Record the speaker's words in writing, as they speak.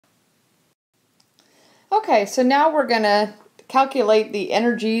Okay, so now we're going to calculate the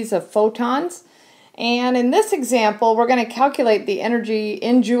energies of photons. And in this example, we're going to calculate the energy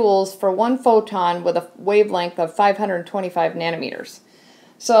in joules for one photon with a wavelength of 525 nanometers.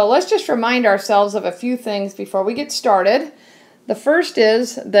 So let's just remind ourselves of a few things before we get started. The first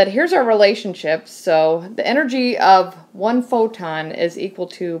is that here's our relationship. So the energy of one photon is equal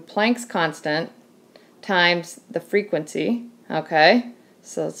to Planck's constant times the frequency. Okay,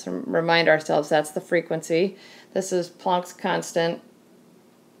 so let's remind ourselves that's the frequency. This is Planck's constant,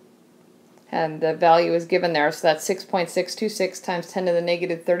 and the value is given there, so that's 6.626 times 10 to the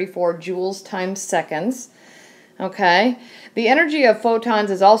negative 34 joules times seconds. Okay, the energy of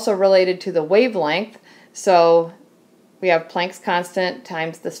photons is also related to the wavelength, so we have Planck's constant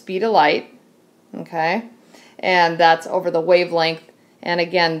times the speed of light, okay, and that's over the wavelength, and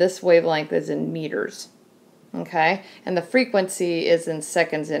again this wavelength is in meters, okay, and the frequency is in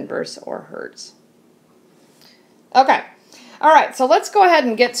seconds inverse or hertz. Okay. All right, so let's go ahead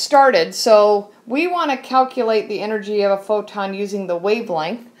and get started. So we want to calculate the energy of a photon using the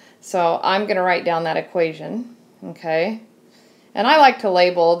wavelength. So I'm going to write down that equation, okay? And I like to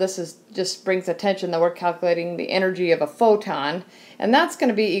label, this is just brings attention that we're calculating the energy of a photon, and that's going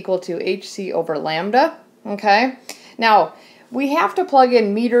to be equal to hc over lambda, okay? Now, we have to plug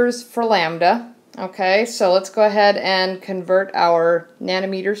in meters for lambda, okay? So let's go ahead and convert our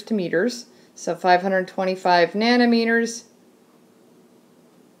nanometers to meters. So 525 nanometers.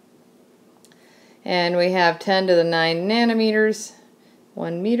 And we have 10 to the 9 nanometers,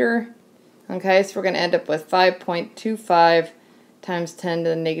 1 meter. Okay, so we're going to end up with 5.25 times 10 to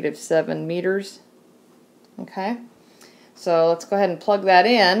the negative 7 meters. Okay, so let's go ahead and plug that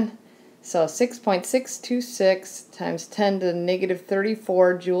in. So 6.626 times 10 to the negative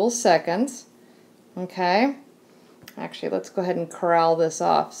 34 joule seconds. Okay, actually let's go ahead and corral this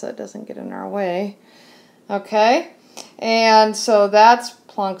off so it doesn't get in our way. Okay, and so that's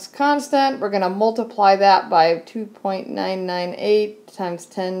Planck's constant. We're going to multiply that by 2.998 times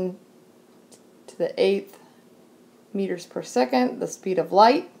 10 to the 8th meters per second, the speed of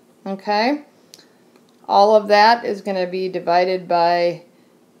light. Okay, all of that is going to be divided by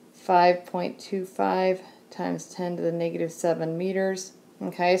 5.25 times 10 to the negative 7 meters.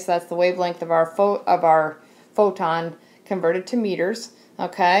 Okay, so that's the wavelength of our photon converted to meters.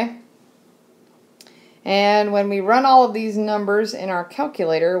 Okay. And when we run all of these numbers in our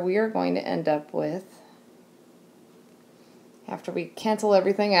calculator, we are going to end up with, after we cancel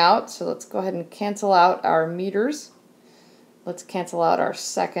everything out, so let's go ahead and cancel out our meters. Let's cancel out our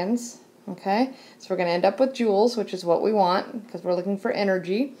seconds. Okay, so we're going to end up with joules, which is what we want because we're looking for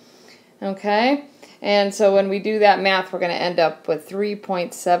energy. Okay, and so when we do that math, we're going to end up with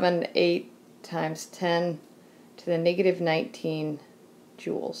 3.78 times 10 to the negative 19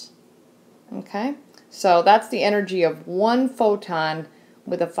 joules. Okay. So that's the energy of one photon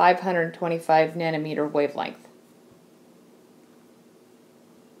with a 525 nanometer wavelength.